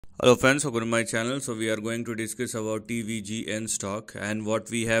Hello friends, welcome to my channel. So we are going to discuss about TVGN stock, and what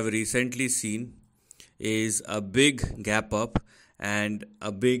we have recently seen is a big gap up and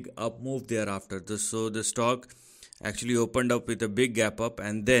a big up move thereafter. So the stock actually opened up with a big gap up,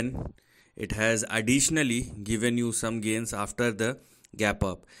 and then it has additionally given you some gains after the gap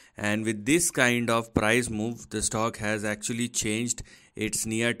up. And with this kind of price move, the stock has actually changed its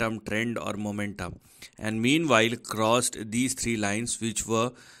near term trend or momentum, and meanwhile crossed these three lines which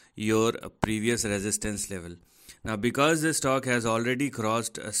were your previous resistance level. Now, because the stock has already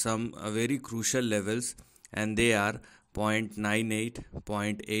crossed some very crucial levels, and they are 0.98,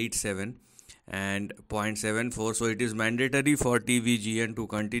 0.87 and 0.74, so it is mandatory for TVGN to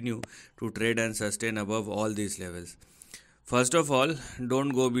continue to trade and sustain above all these levels. First of all, don't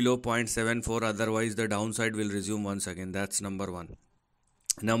go below 0.74, otherwise the downside will resume once again. That's number one.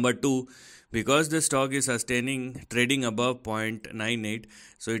 Number two, because the stock is trading above 0.98,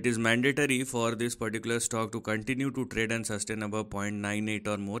 so it is mandatory for this particular stock to continue to trade and sustain above 0.98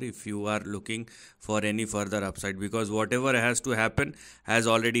 or more if you are looking for any further upside, because whatever has to happen has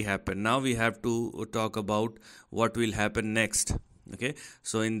already happened. Now we have to talk about what will happen next. Okay,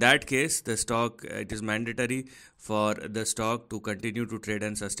 so in that case, the stock, it is mandatory for the stock to continue to trade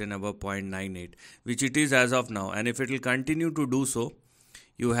and sustain above 0.98, which it is as of now. And if it will continue to do so,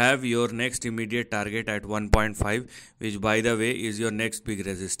 you have your next immediate target at 1.5, which by the way is your next big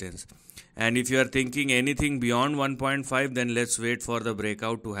resistance. And if you are thinking anything beyond 1.5, then let's wait for the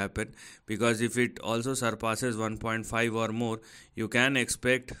breakout to happen, because if it also surpasses 1.5 or more, you can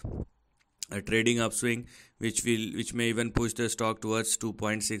expect a trading upswing which may even push the stock towards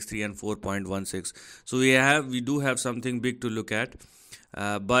 2.63 and 4.16. So we do have something big to look at.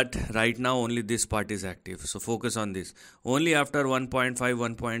 But right now only this part is active, so focus on this. Only after 1.5,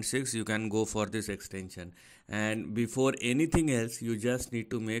 1.6 you can go for this extension, and before anything else you just need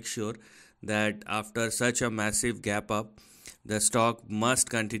to make sure that after such a massive gap up, the stock must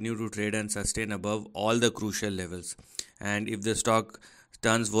continue to trade and sustain above all the crucial levels. And if the stock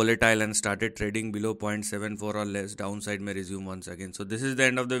turns volatile and started trading below 0.74 or less, downside may resume once again. So this is the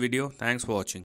end of the video. Thanks for watching.